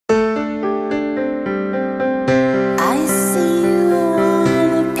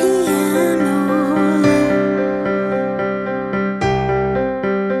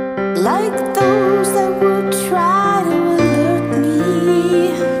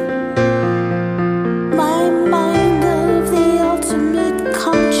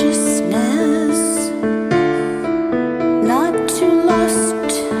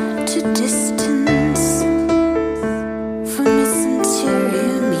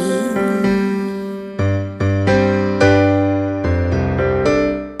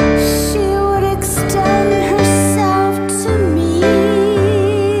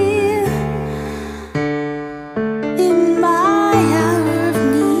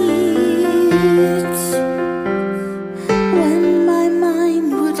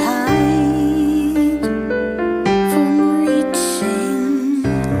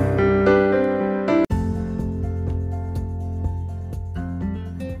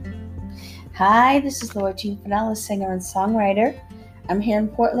Hi, this is Laura Jean Finella, singer and songwriter. I'm here in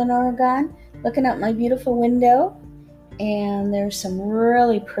Portland, Oregon, looking out my beautiful window, and there's some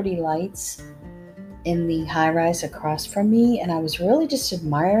really pretty lights in the high-rise across from me, and I was really just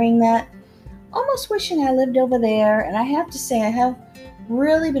admiring that, almost wishing I lived over there. And I have to say, I have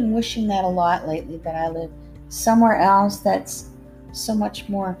really been wishing that a lot lately, that I live somewhere else that's so much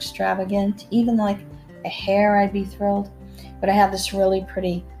more extravagant. Even like a hair, I'd be thrilled. But I have this really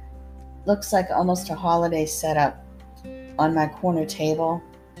pretty, looks like almost a holiday setup on my corner table,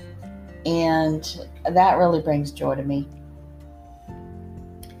 and that really brings joy to me.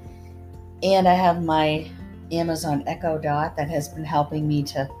 And I have my Amazon Echo Dot that has been helping me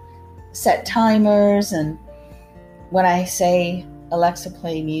to set timers, and when I say Alexa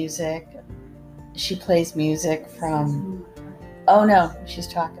play music, she plays music from, oh no, she's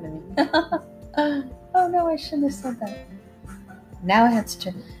talking to me. Oh no, I shouldn't have said that. Now I have to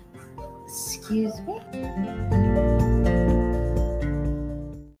turn, excuse me.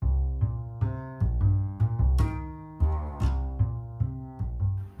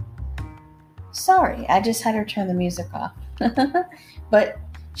 Sorry, I just had her turn the music off. But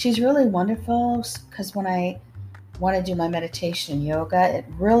she's really wonderful, because when I want to do my meditation and yoga, it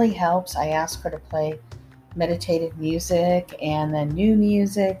really helps. I ask her to play meditative music and then new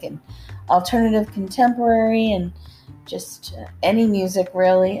music and alternative contemporary and just any music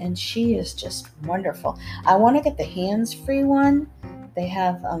really, and she is just wonderful. I want to get the hands-free one. They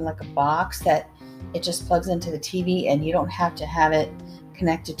have like a box that it just plugs into the TV, and you don't have to have it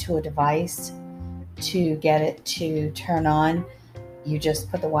connected to a device to get it to turn on. You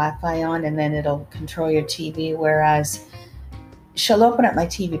just put the Wi-Fi on, and then it'll control your TV, whereas she'll open up my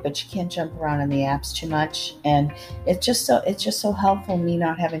TV, but you can't jump around in the apps too much. And it's just so helpful, me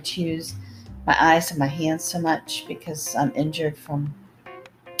not having to use my eyes and my hands so much, because I'm injured from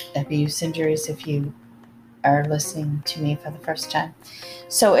abuse injuries, if you are listening to me for the first time.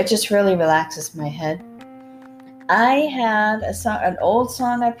 So it just really relaxes my head. I have an old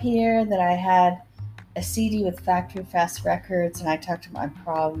song up here that I had a CD with Factory Fast Records, and I talked about my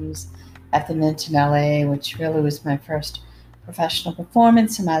problems at the Mint in LA, which really was my first professional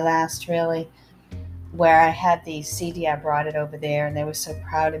performance, and my last really, where I had the CD. I brought it over there, and they were so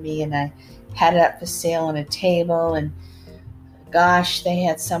proud of me, and I had it up for sale on a table, and gosh, they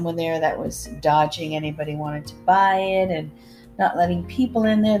had someone there that was dodging anybody wanted to buy it and not letting people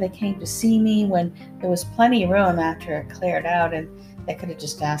in there. They came to see me when there was plenty of room after it cleared out, and they could have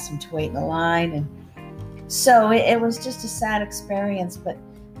just asked them to wait in the line. And so it was just a sad experience, but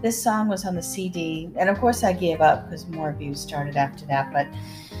this song was on the CD, and of course I gave up because more abuse started after that. But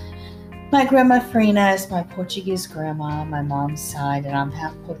my grandma Frina is my Portuguese grandma on my mom's side, and I'm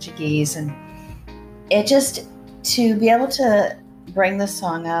half Portuguese, and it just, to be able to bring this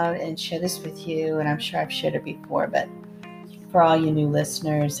song out and share this with you, and I'm sure I've shared it before, but for all you new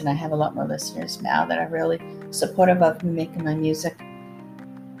listeners, and I have a lot more listeners now that are really supportive of me making my music,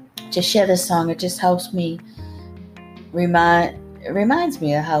 to share this song, it just helps me, it reminds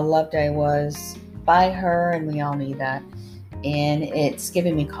me of how loved I was by her, and we all need that. And it's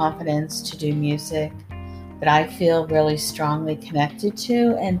given me confidence to do music that I feel really strongly connected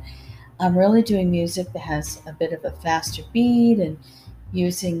to. And I'm really doing music that has a bit of a faster beat and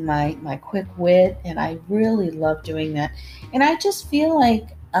using my quick wit, and I really love doing that. And I just feel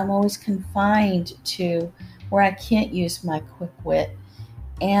like I'm always confined to where I can't use my quick wit.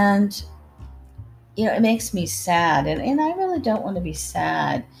 And, it makes me sad, and I really don't want to be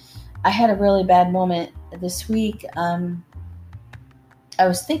sad. I had a really bad moment this week. I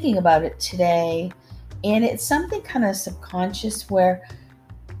was thinking about it today, and it's something kind of subconscious where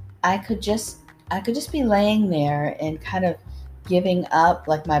I could just be laying there and kind of giving up,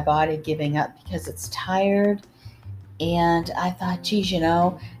 like my body giving up because it's tired. And I thought, geez,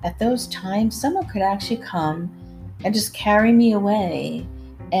 at those times, someone could actually come and just carry me away,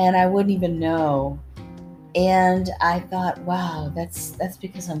 and I wouldn't even know. And I thought, wow, that's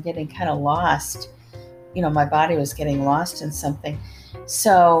because I'm getting kind of lost. My body was getting lost in something.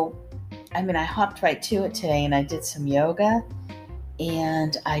 So, I hopped right to it today, and I did some yoga,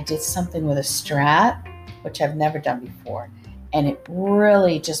 and I did something with a strap, which I've never done before. And it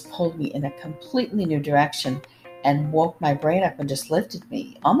really just pulled me in a completely new direction and woke my brain up and just lifted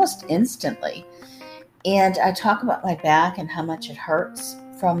me almost instantly. And I talk about my back and how much it hurts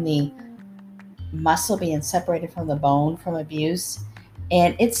from the muscle being separated from the bone from abuse.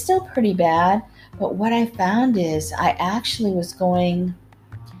 And it's still pretty bad. But what I found is I actually was going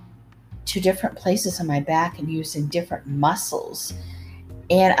to different places on my back and using different muscles.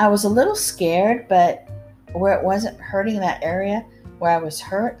 And I was a little scared, but where it wasn't hurting that area where I was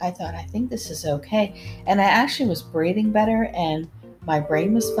hurt, I thought, I think this is okay. And I actually was breathing better and my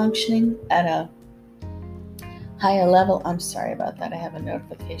brain was functioning at a higher level. I'm sorry about that. I have a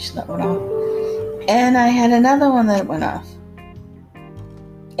notification that went off. And I had another one that went off.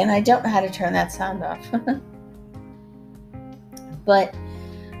 And I don't know how to turn that sound off. But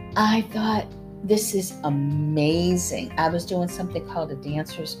I thought, this is amazing. I was doing something called a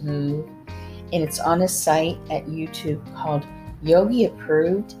dancer's move, and it's on a site at YouTube called Yogi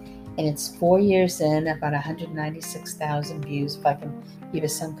Approved, and it's 4 years in, about 196,000 views. If I can give you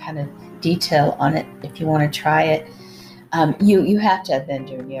some kind of detail on it, if you want to try it. You have to have been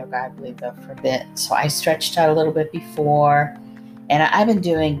doing yoga, I believe, though, for a bit. So I stretched out a little bit before, and I've been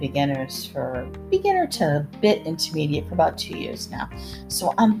doing beginner to a bit intermediate for about 2 years now.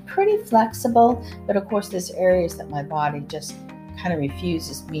 So I'm pretty flexible, but of course there's areas that my body just kind of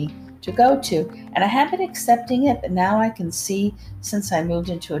refuses me to go to. And I have been accepting it, but now I can see, since I moved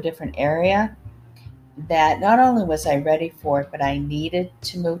into a different area, that not only was I ready for it, but I needed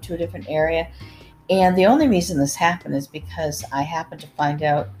to move to a different area. And the only reason this happened is because I happened to find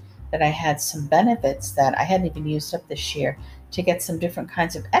out that I had some benefits that I hadn't even used up this year to get some different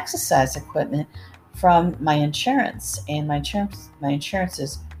kinds of exercise equipment from my insurance. And my insurance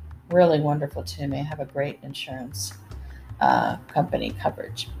is really wonderful to me. I have a great insurance company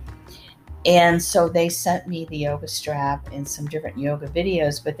coverage. And so they sent me the yoga strap and some different yoga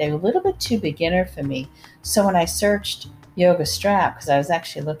videos, but they were a little bit too beginner for me. So when I searched yoga strap, because I was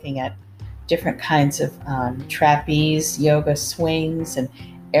actually looking at different kinds of trapeze yoga swings and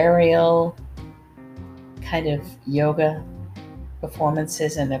aerial kind of yoga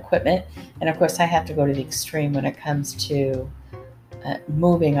performances and equipment. And of course I have to go to the extreme when it comes to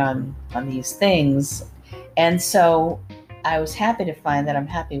moving on these things. And so I was happy to find that I'm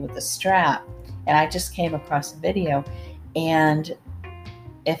happy with the strap. And I just came across a video, and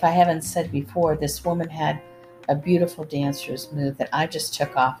if I haven't said before, this woman had a beautiful dancer's move that I just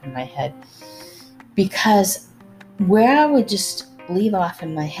took off in my head, because where I would just leave off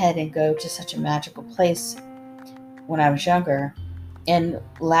in my head and go to such a magical place when I was younger. And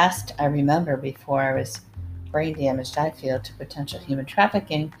last I remember, before I was brain damaged, I feel, to potential human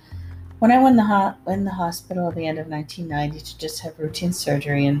trafficking, when I went in the hospital at the end of 1990 to just have routine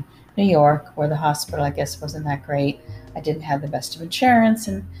surgery in New York, where the hospital, I guess, wasn't that great. I didn't have the best of insurance,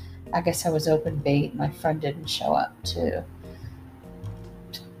 and I guess I was open bait. My friend didn't show up to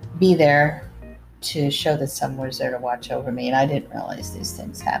be there to show that someone was there to watch over me, and I didn't realize these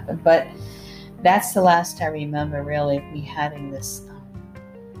things happen. But that's the last I remember, really, of me having this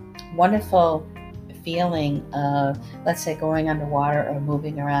wonderful feeling of, let's say, going underwater or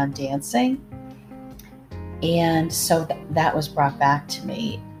moving around dancing. And so that was brought back to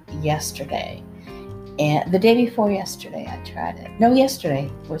me yesterday. And the day before yesterday, I tried it. No,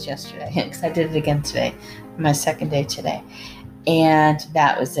 yesterday was yesterday, because I did it again today, my second day today. And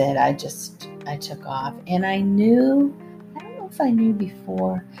that was it. I took off. And I don't know if I knew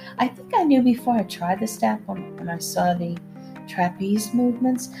before. I think I knew before I tried the step when I saw the trapeze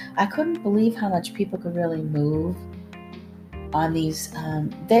movements. I couldn't believe how much people could really move on these.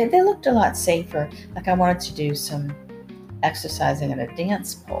 They looked a lot safer. Like I wanted to do some exercising on a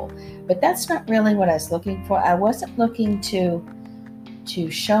dance pole, but that's not really what I was looking for. I wasn't looking to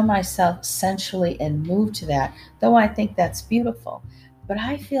show myself sensually and move to that, though I think that's beautiful. But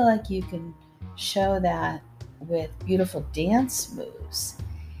I feel like you can show that with beautiful dance moves.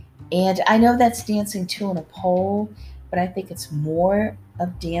 And I know that's dancing too on a pole, but I think it's more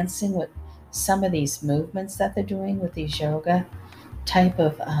of dancing with some of these movements that they're doing with these yoga type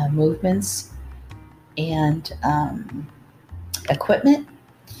of movements and equipment.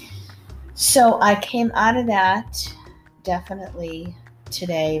 So I came out of that definitely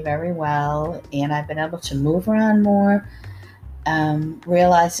today very well, and I've been able to move around more,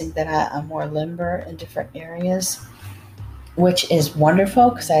 realizing that I'm more limber in different areas, which is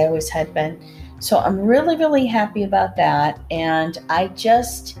wonderful because I always had been. So I'm really, really happy about that. And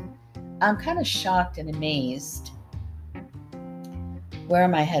I'm kind of shocked and amazed where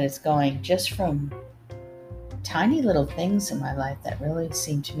my head is going, just from tiny little things in my life that really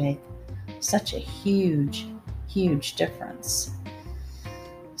seem to make such a huge, huge difference.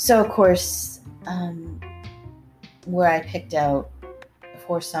 So, of course, where I picked out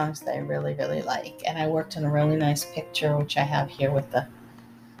 4 songs that I really, really like. And I worked on a really nice picture, which I have here with the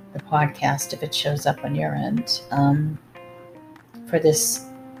podcast, if it shows up on your end, for this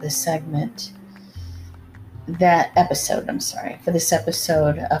segment. For this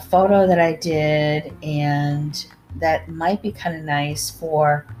episode, a photo that I did, and that might be kind of nice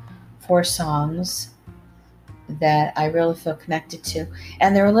for 4 songs that I really feel connected to.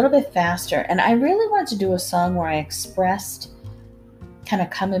 And they're a little bit faster. And I really wanted to do a song where I expressed kind of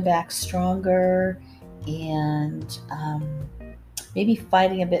coming back stronger and maybe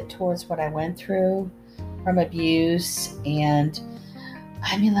fighting a bit towards what I went through from abuse. And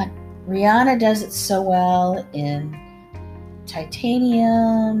I mean, like, Rihanna does it so well in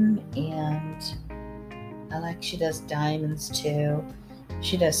Titanium, and I like she does Diamonds too.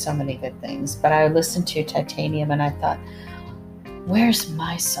 She does so many good things. But I listened to Titanium and I thought, where's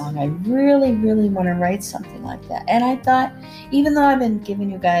my song? I really, really want to write something like that. And I thought, even though I've been giving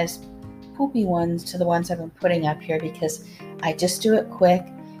you guys poopy ones to the ones I've been putting up here, because I just do it quick.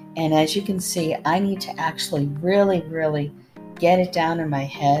 And as you can see, I need to actually really, really get it down in my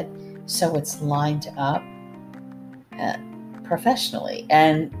head so it's lined up professionally.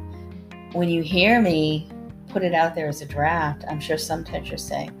 And when you hear me put it out there as a draft, I'm sure sometimes you're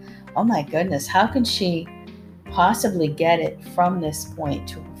saying, oh my goodness, how can she possibly get it from this point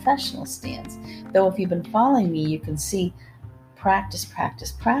to a professional stance? Though if you've been following me, you can see practice,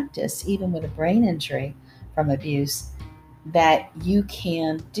 practice, practice, even with a brain injury from abuse, that you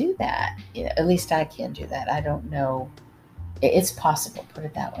can do that. At least I can do that. I don't know. It's possible, put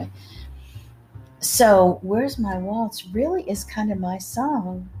it that way. So Where's My Waltz really is kind of my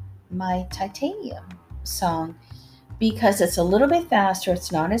song, my Titanium song, because it's a little bit faster.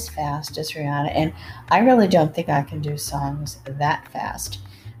 It's not as fast as Rihanna, and I really don't think I can do songs that fast.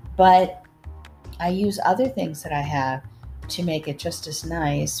 But I use other things that I have to make it just as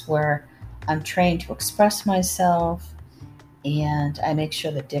nice, where I'm trained to express myself, and I make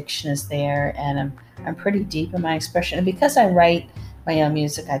sure the diction is there, and I'm pretty deep in my expression. And because I write my own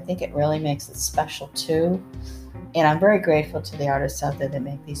music, I think it really makes it special too. And I'm very grateful to the artists out there that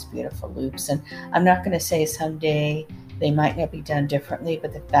make these beautiful loops. And I'm not going to say someday they might not be done differently,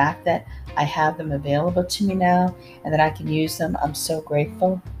 but the fact that I have them available to me now and that I can use them, I'm so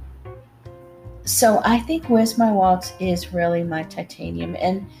grateful. So I think Where's My Waltz is really my Titanium.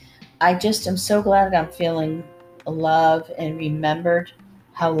 And I just am so glad that I'm feeling love and remembered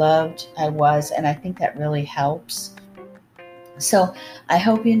how loved I was. And I think that really helps. So I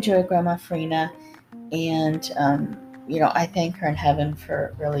hope you enjoy Grandma Farina. And, I thank her in heaven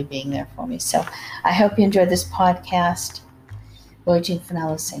for really being there for me. So I hope you enjoyed this podcast. Lloyd Jean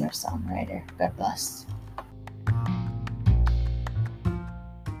Finella, singer-songwriter. God bless.